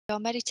your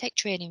Meditech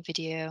training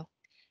video.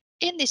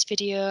 In this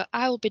video,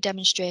 I will be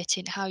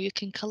demonstrating how you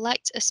can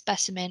collect a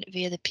specimen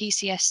via the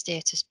PCS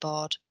status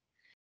board.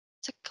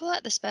 To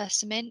collect the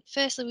specimen,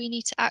 firstly we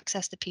need to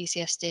access the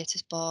PCS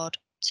status board.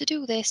 To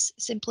do this,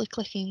 simply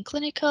click in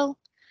Clinical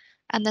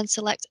and then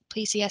select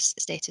PCS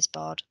status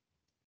board.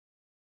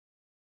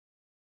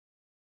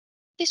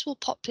 This will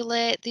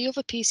populate the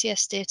other PCS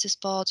status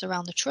boards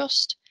around the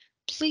trust.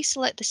 Please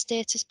select the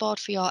status board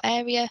for your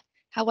area.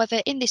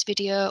 However, in this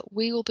video,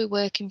 we will be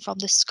working from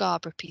the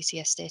Scarborough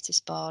PCS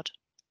status board.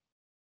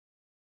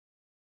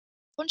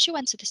 Once you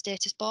enter the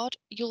status board,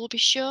 you will be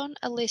shown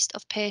a list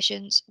of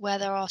patients where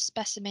there are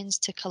specimens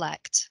to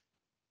collect.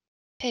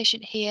 The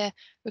patient here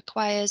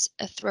requires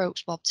a throat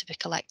swab to be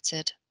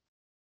collected.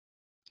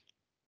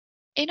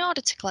 In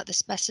order to collect the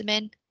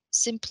specimen,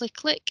 simply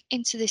click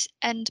into this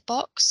end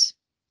box.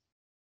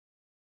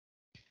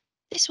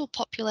 This will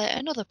populate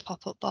another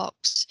pop-up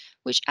box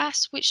which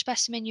asks which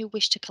specimen you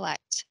wish to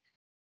collect.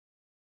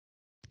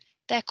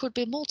 There could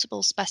be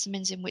multiple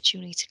specimens in which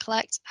you need to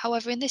collect,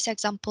 however in this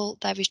example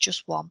there is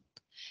just one.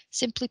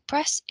 Simply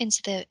press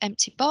into the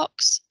empty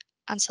box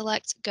and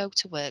select Go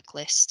to Work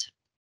List.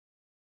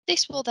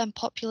 This will then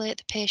populate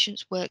the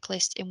patient's work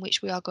list in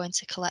which we are going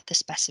to collect the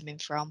specimen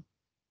from.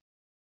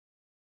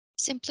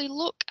 Simply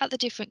look at the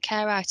different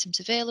care items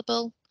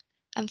available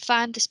and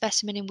find the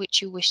specimen in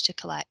which you wish to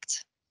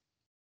collect.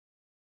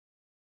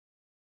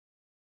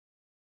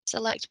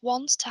 Select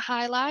Ones to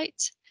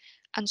highlight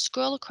and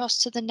scroll across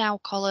to the Now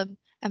column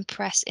and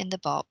press in the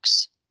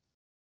box.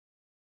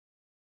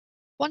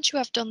 Once you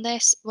have done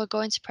this, we're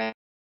going to press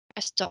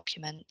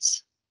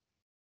Documents.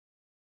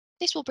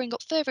 This will bring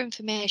up further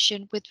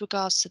information with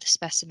regards to the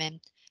specimen.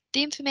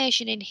 The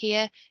information in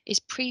here is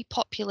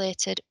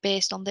pre-populated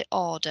based on the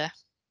order.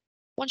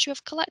 Once you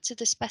have collected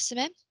the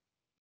specimen,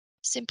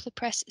 simply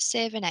press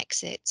Save and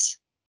Exit.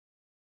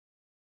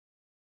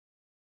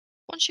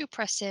 Once you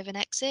press Save and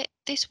Exit,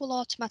 this will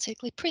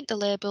automatically print the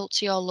label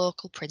to your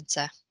local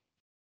printer.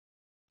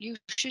 You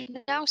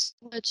should now see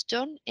the words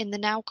Done in the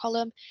Now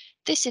column.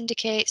 This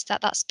indicates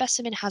that that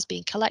specimen has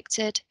been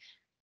collected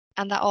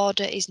and that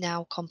order is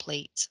now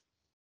complete.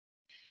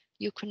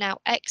 You can now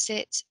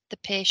exit the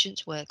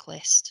patient's work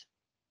list.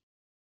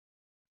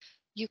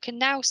 You can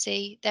now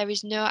see there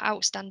is no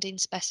outstanding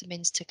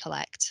specimens to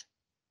collect.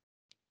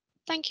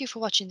 Thank you for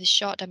watching this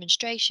short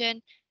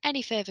demonstration.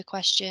 Any further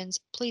questions,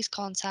 please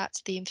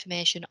contact the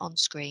information on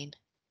screen.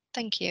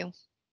 Thank you.